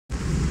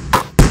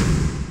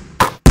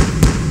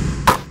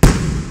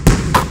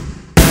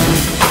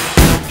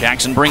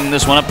Jackson bringing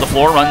this one up the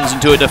floor, runs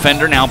into a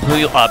defender, now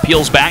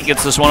peels back,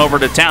 gets this one over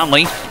to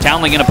Townley.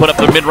 Townley going to put up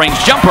the mid-range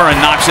jumper and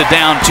knocks it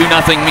down.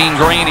 2-0 Mean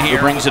Green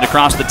here. Brings it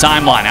across the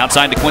timeline,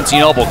 outside to Quincy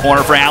Noble,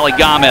 corner for Ali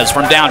Gomez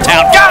from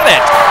downtown. Got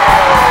it!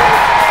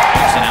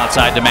 Jackson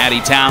outside to Maddie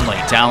Townley.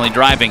 Townley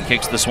driving,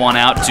 kicks this one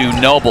out to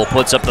Noble,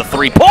 puts up the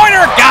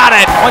three-pointer. Got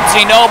it!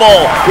 Quincy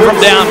Noble from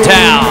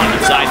downtown.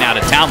 Inside now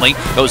to Townley,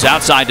 goes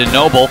outside to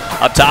Noble,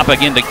 up top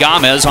again to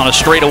Gomez on a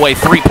straightaway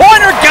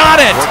three-pointer. Got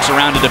it! Works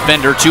around a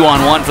defender,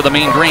 2-on-1 for the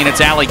Mean Green.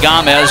 It's Ali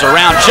Gomez,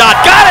 around shot.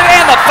 Got it,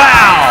 and the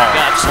foul!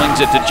 Slings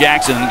it to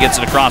Jackson and gets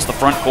it across the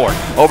front court.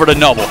 Over to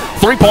Noble.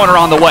 Three-pointer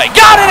on the way.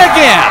 Got it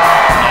again!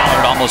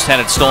 Mallard almost had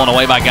it stolen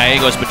away by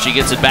Gallegos, but she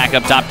gets it back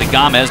up top to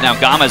Gomez. Now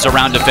Gomez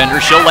around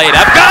defender. She'll lay it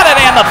up. Got it,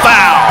 and the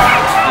foul!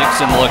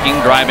 Dixon looking,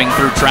 driving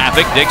through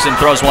traffic. Dixon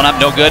throws one up,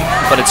 no good,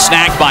 but it's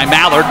snagged by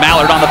Mallard.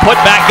 Mallard on the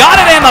putback.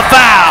 Got it, and the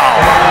foul!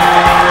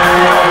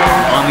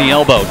 On the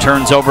elbow,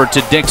 turns over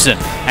to Dixon.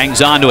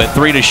 Hangs on to it,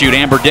 three to shoot.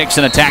 Amber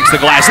Dixon attacks the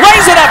glass.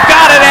 Lays it up,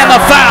 got it, and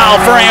the foul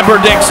for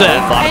Amber Dixon.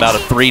 Thought about a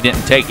three,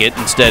 didn't take it.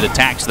 Instead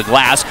attacks the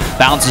glass,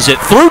 bounces it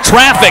through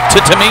traffic to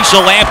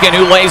Tamisha Lampkin,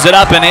 who lays it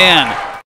up and in.